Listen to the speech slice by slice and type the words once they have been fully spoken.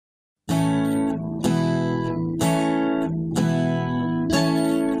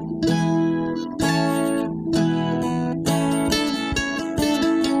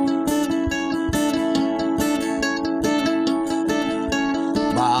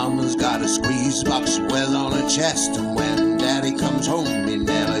Mama's got a squeeze box well on her chest, and when Daddy comes home, he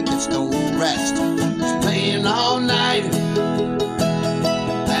never gets no rest. She's playing all night,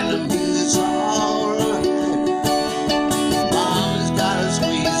 and the music's alright. Mama's got a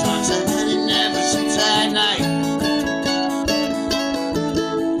squeeze box, and he never sleeps at night.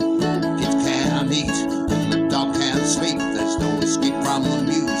 Kids can't eat, and the dog can't sleep. There's no escape from the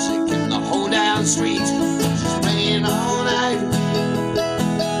music in the whole down street. She's playing all night,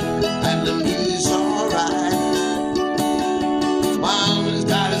 and the music's alright. Mama's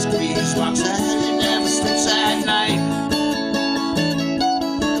got a squeeze box, and he never sleeps at night.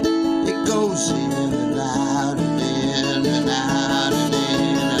 It goes in and out and in and out and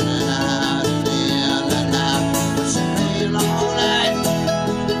in and out and in and out. But she's playing all night,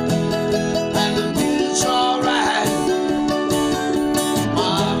 and the music's alright.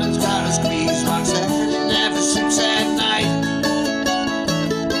 Mama's got a squeeze box, and he never sleeps at night.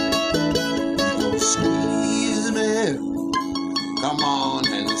 You go squeeze me, come on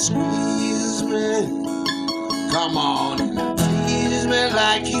and squeeze me. Come on and tease me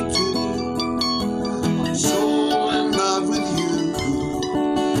like you do. I'm so in love with you.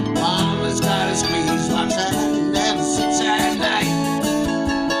 Mama's got a squeeze box, and he never sleeps at night.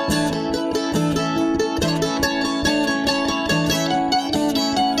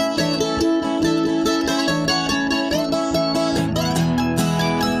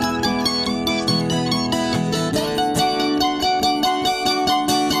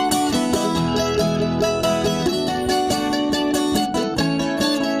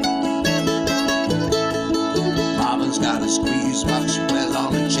 Mama's got a squeeze box well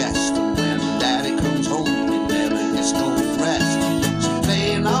on her chest, and when Daddy comes home, he never gets no rest. She's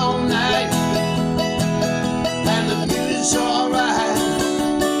playing all night, and the music's all